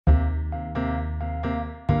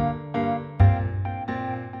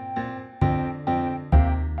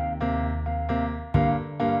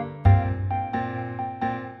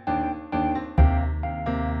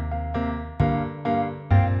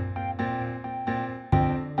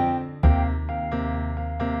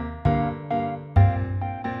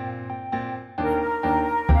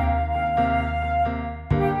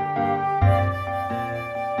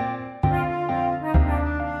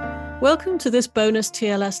Welcome to this bonus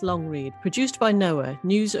TLS long read produced by Noah,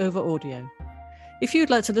 News Over Audio. If you'd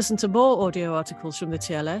like to listen to more audio articles from the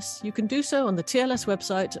TLS, you can do so on the TLS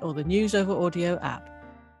website or the News Over Audio app.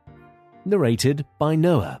 Narrated by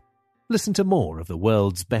Noah. Listen to more of the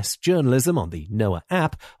world's best journalism on the Noah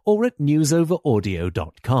app or at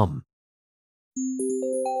newsoveraudio.com.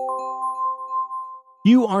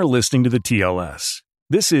 You are listening to the TLS.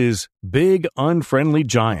 This is Big Unfriendly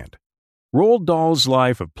Giant. Roald Dahl's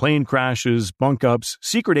Life of Plane Crashes, Bunk-Ups,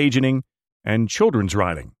 Secret Agenting, and Children's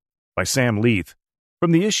Writing by Sam Leith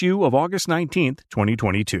from the issue of August 19,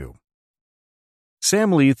 2022.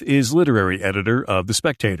 Sam Leith is literary editor of The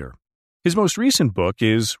Spectator. His most recent book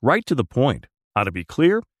is Right to the Point, How to Be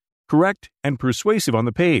Clear, Correct, and Persuasive on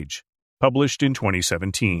the Page, published in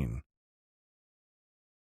 2017.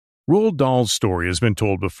 Roald Dahl's story has been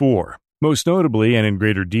told before, most notably and in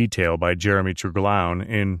greater detail by Jeremy Truglaun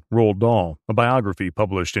in Roald Dahl, a biography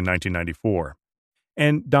published in 1994,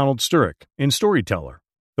 and Donald Sturrock in Storyteller,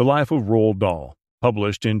 The Life of Roald Dahl,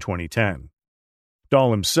 published in 2010.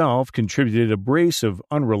 Dahl himself contributed a brace of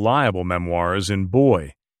unreliable memoirs in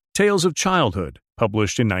Boy, Tales of Childhood,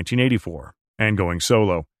 published in 1984, and Going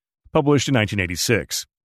Solo, published in 1986.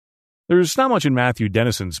 There's not much in Matthew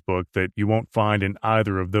Dennison's book that you won't find in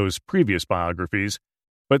either of those previous biographies,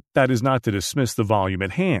 but that is not to dismiss the volume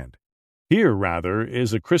at hand. Here, rather,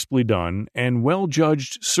 is a crisply done and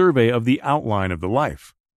well-judged survey of the outline of the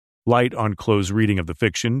life. Light on close reading of the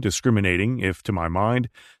fiction, discriminating, if to my mind,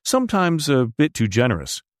 sometimes a bit too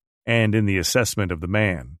generous, and in the assessment of the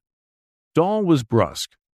man. Dahl was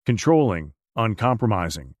brusque, controlling,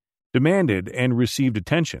 uncompromising, demanded and received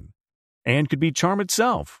attention, and could be charm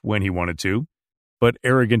itself when he wanted to, but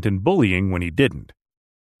arrogant and bullying when he didn't.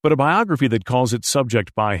 But a biography that calls its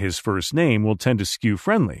subject by his first name will tend to skew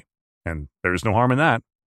friendly, and there's no harm in that.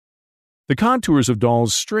 The contours of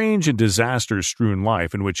Dahl's strange and disaster-strewn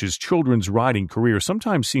life, in which his children's writing career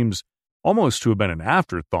sometimes seems almost to have been an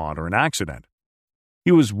afterthought or an accident.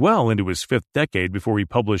 He was well into his fifth decade before he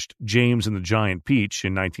published James and the Giant Peach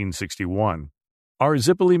in 1961, are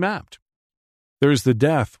zippily mapped. There's the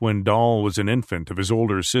death when Dahl was an infant of his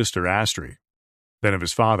older sister Astrid, then of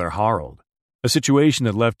his father Harald, a situation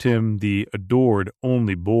that left him the adored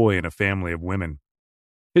only boy in a family of women.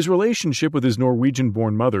 His relationship with his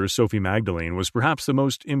Norwegian-born mother, Sophie Magdalene, was perhaps the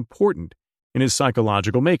most important in his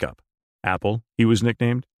psychological makeup. Apple, he was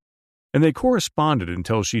nicknamed, and they corresponded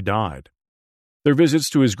until she died. Their visits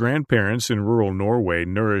to his grandparents in rural Norway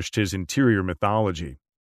nourished his interior mythology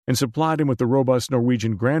and supplied him with the robust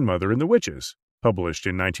Norwegian grandmother in The Witches, published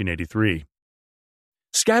in 1983.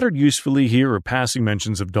 Scattered usefully here are passing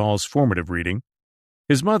mentions of Dahl's formative reading.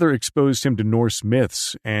 His mother exposed him to Norse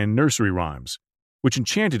myths and nursery rhymes, which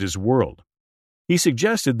enchanted his world. He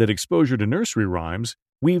suggested that exposure to nursery rhymes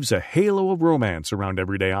weaves a halo of romance around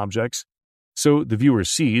everyday objects, so the viewer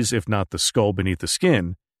sees, if not the skull beneath the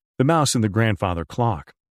skin, the mouse in the grandfather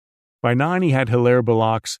clock. By 9 he had Hilaire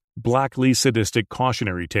Belloc's blackly sadistic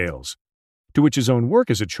cautionary tales, to which his own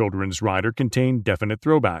work as a children's writer contained definite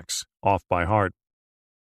throwbacks, off by heart.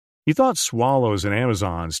 He thought Swallows and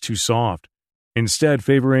Amazons too soft, instead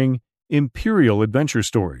favoring imperial adventure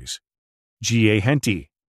stories, G.A.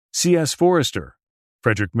 Henty, C.S. Forester,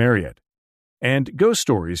 Frederick Marryat, and ghost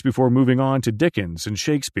stories before moving on to Dickens and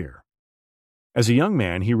Shakespeare. As a young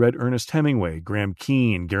man, he read Ernest Hemingway, Graham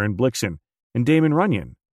Keane, Garen Blixen, and Damon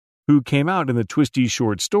Runyon, who came out in the twisty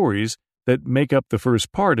short stories that make up the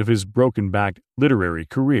first part of his broken-backed literary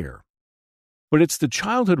career. But it's the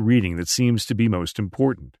childhood reading that seems to be most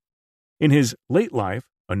important. In his late life,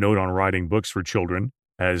 a note on writing books for children,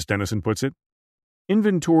 as Dennison puts it,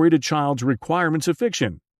 inventoried a child's requirements of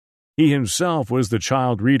fiction. He himself was the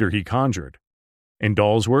child reader he conjured. In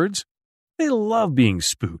Dahl's words, they love being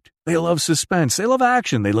spooked. They love suspense. They love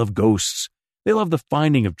action. They love ghosts. They love the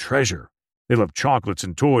finding of treasure. They love chocolates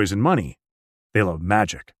and toys and money. They love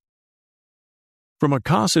magic. From a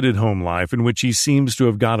cosseted home life in which he seems to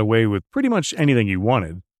have got away with pretty much anything he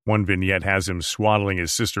wanted, one vignette has him swaddling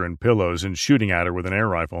his sister in pillows and shooting at her with an air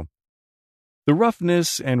rifle. The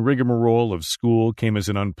roughness and rigmarole of school came as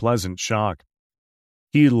an unpleasant shock.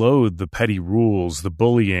 He loathed the petty rules, the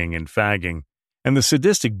bullying and fagging, and the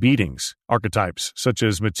sadistic beatings, archetypes such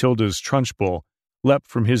as Matilda's Trunchbull leapt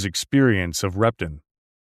from his experience of Repton.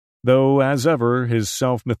 Though, as ever, his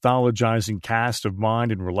self-mythologizing cast of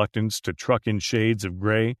mind and reluctance to truck in shades of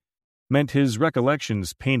gray meant his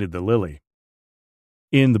recollections painted the lily.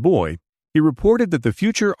 In The Boy, he reported that the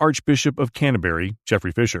future Archbishop of Canterbury,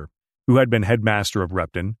 Geoffrey Fisher, who had been headmaster of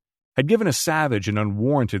Repton, had given a savage and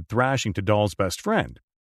unwarranted thrashing to Dahl's best friend.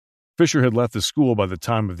 Fisher had left the school by the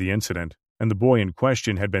time of the incident, and the boy in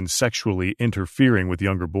question had been sexually interfering with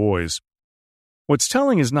younger boys. What's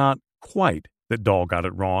telling is not quite that Dahl got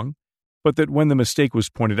it wrong, but that when the mistake was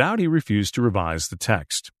pointed out, he refused to revise the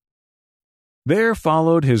text. There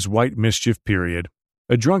followed his white mischief period,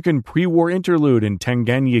 a drunken pre-war interlude in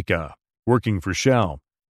Tanganyika, working for Shell,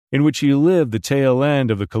 in which he lived the tail end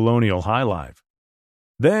of the colonial high life.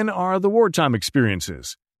 Then are the wartime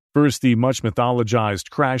experiences, first the much mythologized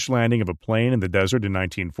crash landing of a plane in the desert in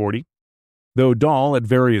 1940. Though Dahl at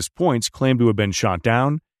various points claimed to have been shot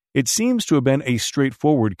down, it seems to have been a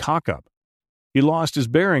straightforward cock-up. He lost his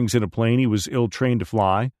bearings in a plane he was ill-trained to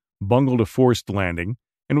fly, bungled a forced landing,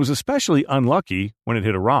 and was especially unlucky when it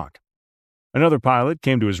hit a rock. Another pilot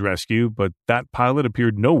came to his rescue, but that pilot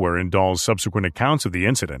appeared nowhere in Dahl's subsequent accounts of the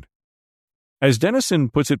incident. As Dennison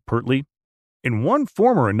puts it pertly, in one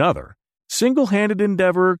form or another, single-handed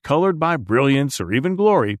endeavor colored by brilliance or even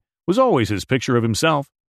glory was always his picture of himself.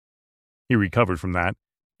 He recovered from that,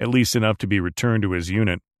 at least enough to be returned to his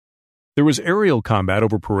unit. There was aerial combat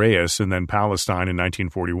over Piraeus and then Palestine in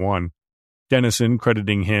 1941, Dennison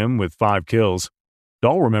crediting him with 5 kills.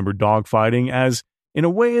 Dahl remembered dogfighting as, in a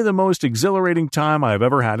way, the most exhilarating time I have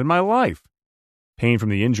ever had in my life. Pain from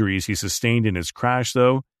the injuries he sustained in his crash,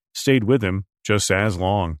 though, stayed with him just as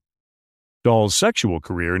long. Dahl's sexual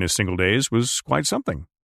career in his single days was quite something.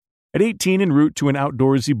 At 18, en route to an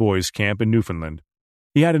outdoorsy boys' camp in Newfoundland,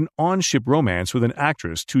 he had an on-ship romance with an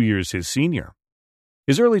actress 2 years his senior.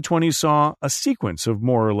 His early 20s saw a sequence of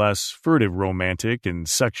more or less furtive romantic and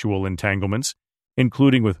sexual entanglements,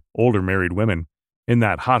 including with older married women, in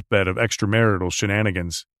that hotbed of extramarital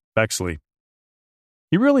shenanigans, Bexley.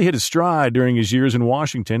 He really hit his stride during his years in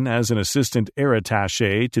Washington as an assistant air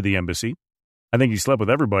attaché to the embassy. I think he slept with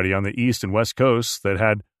everybody on the East and West Coasts that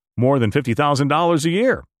had more than $50,000 a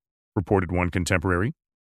year, reported one contemporary.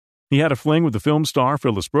 He had a fling with the film star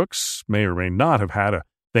Phyllis Brooks, may or may not have had a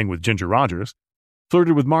thing with Ginger Rogers,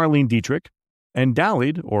 flirted with Marlene Dietrich, and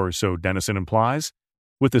dallied, or so Dennison implies,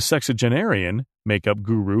 with the sexagenarian makeup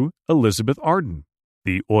guru Elizabeth Arden,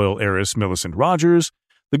 the oil heiress Millicent Rogers,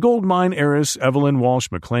 the gold mine heiress Evelyn Walsh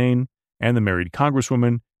McLean, and the married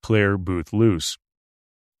congresswoman Claire Booth Luce.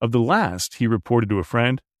 Of the last, he reported to a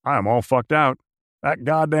friend, "I am all fucked out. That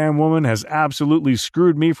goddamn woman has absolutely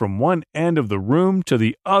screwed me from one end of the room to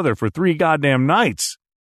the other for 3 goddamn nights."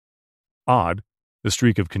 Odd, the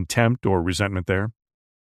streak of contempt or resentment there.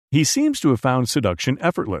 He seems to have found seduction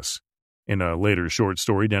effortless. In a later short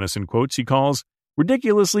story Dennison quotes, he calls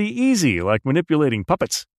ridiculously easy, like manipulating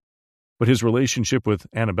puppets. But his relationship with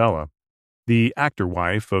Annabella, the actor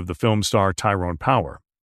wife of the film star Tyrone Power,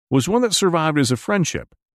 was one that survived as a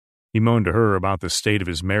friendship. He moaned to her about the state of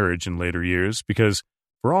his marriage in later years because,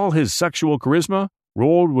 for all his sexual charisma,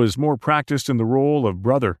 Roald was more practiced in the role of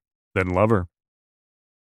brother than lover.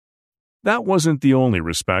 That wasn't the only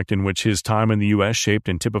respect in which his time in the U.S. shaped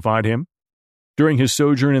and typified him. During his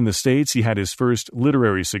sojourn in the States, he had his first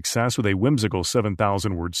literary success with a whimsical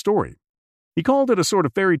 7,000-word story. He called it a sort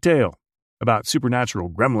of fairy tale about supernatural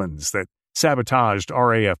gremlins that sabotaged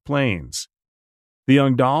RAF planes. The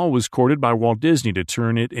young Dahl was courted by Walt Disney to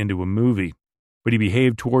turn it into a movie, but he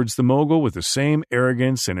behaved towards the mogul with the same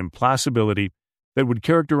arrogance and implacability that would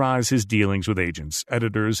characterize his dealings with agents,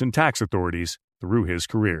 editors, and tax authorities through his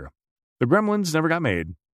career. The gremlins never got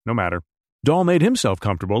made, no matter. Dahl made himself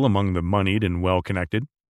comfortable among the moneyed and well-connected.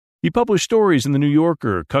 He published stories in the New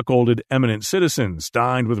Yorker, cuckolded eminent citizens,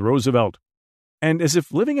 dined with Roosevelt, and as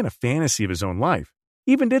if living in a fantasy of his own life,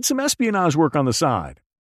 even did some espionage work on the side.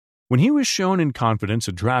 When he was shown in confidence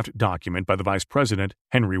a draft document by the Vice President,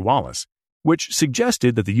 Henry Wallace, which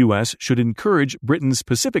suggested that the U.S. should encourage Britain's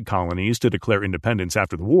Pacific colonies to declare independence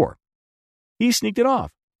after the war, he sneaked it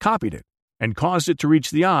off, copied it, and caused it to reach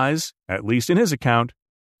the eyes, at least in his account,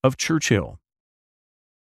 of Churchill.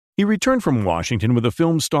 He returned from Washington with a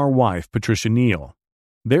film star wife, Patricia Neal.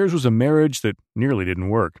 Theirs was a marriage that nearly didn't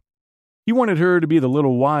work. He wanted her to be the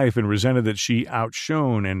little wife and resented that she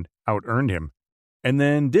outshone and out-earned him, and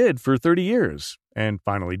then did for 30 years, and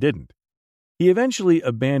finally didn't. He eventually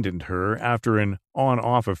abandoned her after an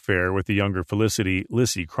on-off affair with the younger Felicity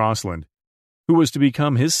Lissy Crossland, who was to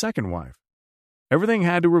become his second wife. Everything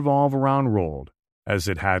had to revolve around Roald, as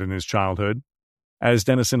it had in his childhood. As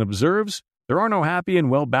Dennison observes, there are no happy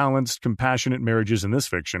and well-balanced, compassionate marriages in this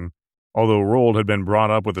fiction. Although Roald had been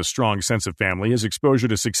brought up with a strong sense of family, his exposure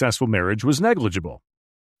to successful marriage was negligible.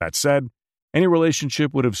 That said, any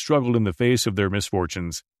relationship would have struggled in the face of their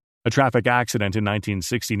misfortunes. A traffic accident in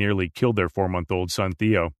 1960 nearly killed their 4-month-old son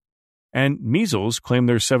Theo, and measles claimed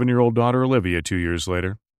their 7-year-old daughter Olivia 2 years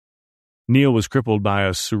later. Neil was crippled by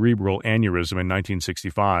a cerebral aneurysm in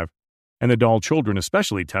 1965, and the Dahl children,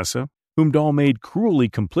 especially Tessa, whom Dahl made cruelly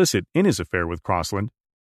complicit in his affair with Crossland,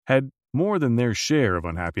 had more than their share of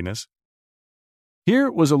unhappiness.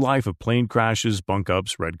 Here was a life of plane crashes,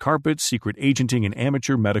 bunk-ups, red carpets, secret agenting, and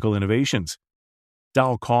amateur medical innovations.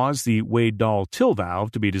 Dahl caused the Wade-Dahl till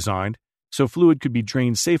valve to be designed so fluid could be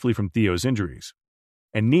drained safely from Theo's injuries.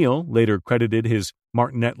 And Neil later credited his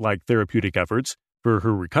martinet-like therapeutic efforts for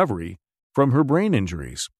her recovery from her brain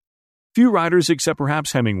injuries. Few writers, except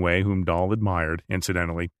perhaps Hemingway, whom Dahl admired,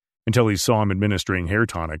 incidentally, until he saw him administering hair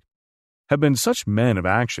tonic, have been such men of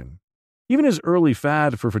action. Even his early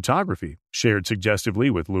fad for photography, shared suggestively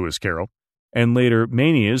with Lewis Carroll, and later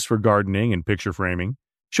manias for gardening and picture framing,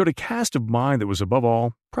 showed a cast of mind that was above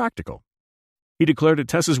all practical. He declared at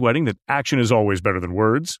Tessa's wedding that action is always better than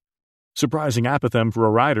words. Surprising apothegm for a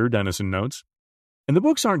writer, Dennison notes. And the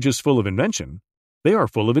books aren't just full of invention, they are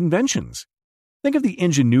full of inventions. Think of the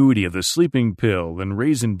ingenuity of the sleeping pill and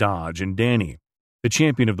Raisin Dodge and Danny, the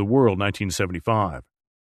champion of the world, 1975.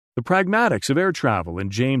 The pragmatics of air travel in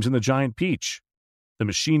James and the Giant Peach, the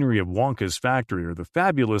machinery of Wonka's factory, or the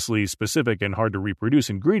fabulously specific and hard-to-reproduce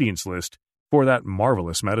ingredients list for that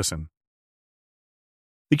marvelous medicine.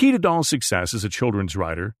 The key to Dahl's success as a children's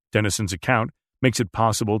writer, Dennison's account makes it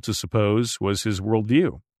possible to suppose, was his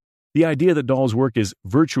worldview. The idea that Dahl's work is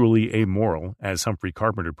virtually amoral, as Humphrey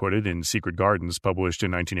Carpenter put it in Secret Gardens, published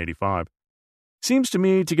in 1985, seems to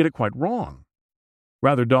me to get it quite wrong.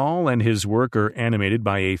 Rather, Dahl and his work are animated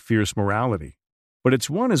by a fierce morality, but it's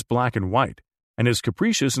one as black and white, and as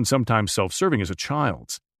capricious and sometimes self-serving as a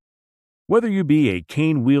child's. Whether you be a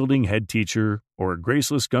cane-wielding head teacher or a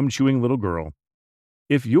graceless gum-chewing little girl,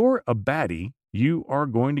 if you're a baddie, you are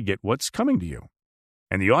going to get what's coming to you,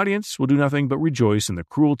 and the audience will do nothing but rejoice in the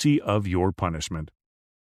cruelty of your punishment.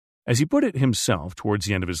 As he put it himself towards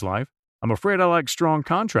the end of his life, I'm afraid I like strong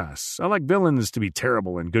contrasts. I like villains to be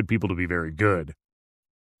terrible and good people to be very good.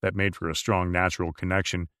 That made for a strong natural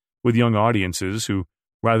connection with young audiences who,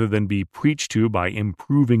 rather than be preached to by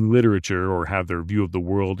improving literature or have their view of the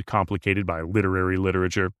world complicated by literary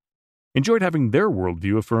literature, enjoyed having their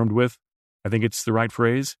worldview affirmed with, I think it's the right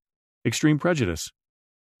phrase, extreme prejudice.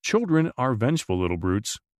 Children are vengeful little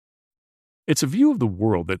brutes. It's a view of the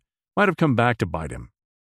world that might have come back to bite him.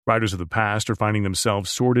 Writers of the past are finding themselves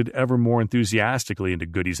sorted ever more enthusiastically into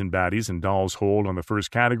goodies and baddies, and Dahl's hold on the first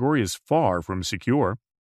category is far from secure.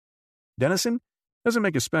 Dennison doesn't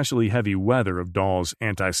make especially heavy weather of Dahl's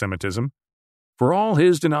anti-Semitism. For all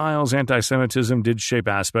his denials, anti-Semitism did shape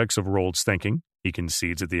aspects of Rold's thinking, he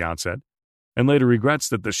concedes at the outset, and later regrets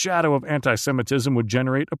that the shadow of anti-Semitism would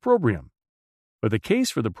generate opprobrium. But the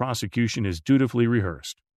case for the prosecution is dutifully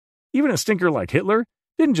rehearsed. Even a stinker like Hitler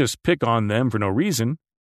didn't just pick on them for no reason,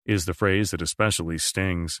 is the phrase that especially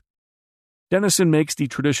stings. Dennison makes the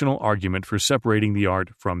traditional argument for separating the art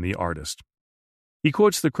from the artist. He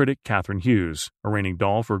quotes the critic Catherine Hughes, arraigning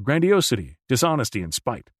Dahl for grandiosity, dishonesty, and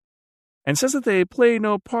spite, and says that they play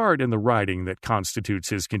no part in the writing that constitutes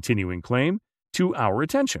his continuing claim to our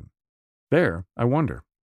attention. There, I wonder.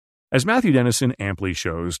 As Matthew Dennison amply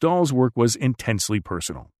shows, Dahl's work was intensely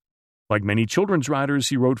personal. Like many children's writers,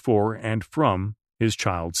 he wrote for and from his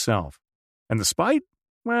child self. And the spite?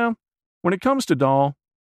 Well, when it comes to Dahl,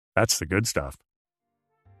 that's the good stuff.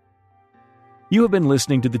 You have been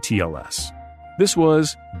listening to the TLS. This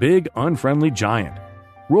was Big Unfriendly Giant,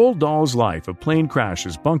 Roald Dahl's Life of Plane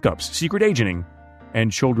Crashes, Bunk-Ups, Secret Agenting,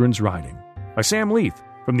 and Children's Writing by Sam Leith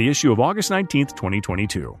from the issue of August 19th,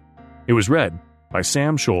 2022. It was read by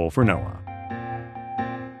Sam Scholl for Noah.